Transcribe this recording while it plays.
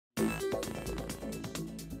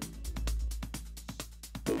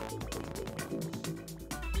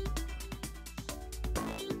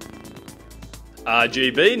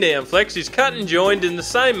RGB Neon Flex is cut and joined in the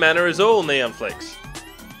same manner as all Neon Flex.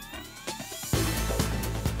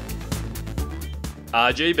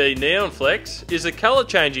 RGB Neon Flex is a colour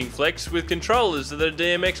changing flex with controllers that are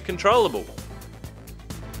DMX controllable.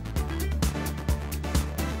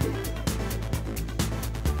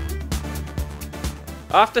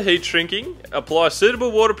 After heat shrinking, apply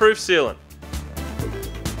suitable waterproof sealant.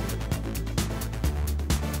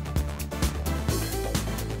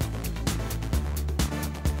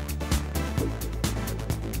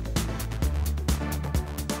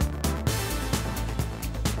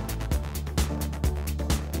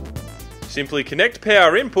 Simply connect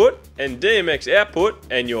power input and DMX output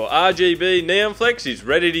and your RGB Neon Flex is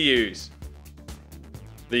ready to use.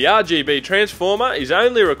 The RGB transformer is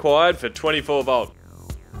only required for 24 volt.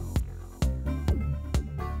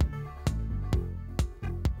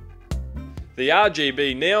 The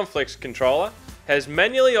RGB Neon Flex controller has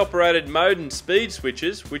manually operated mode and speed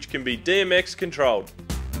switches which can be DMX controlled.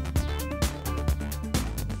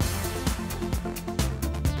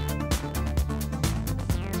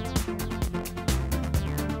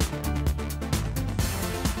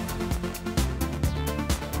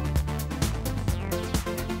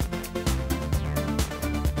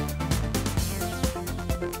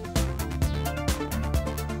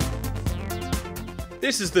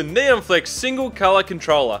 This is the Neon Flex single colour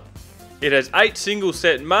controller. It has 8 single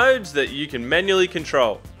set modes that you can manually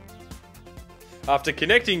control. After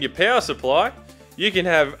connecting your power supply, you can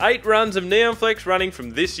have 8 runs of Neon Flex running from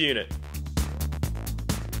this unit.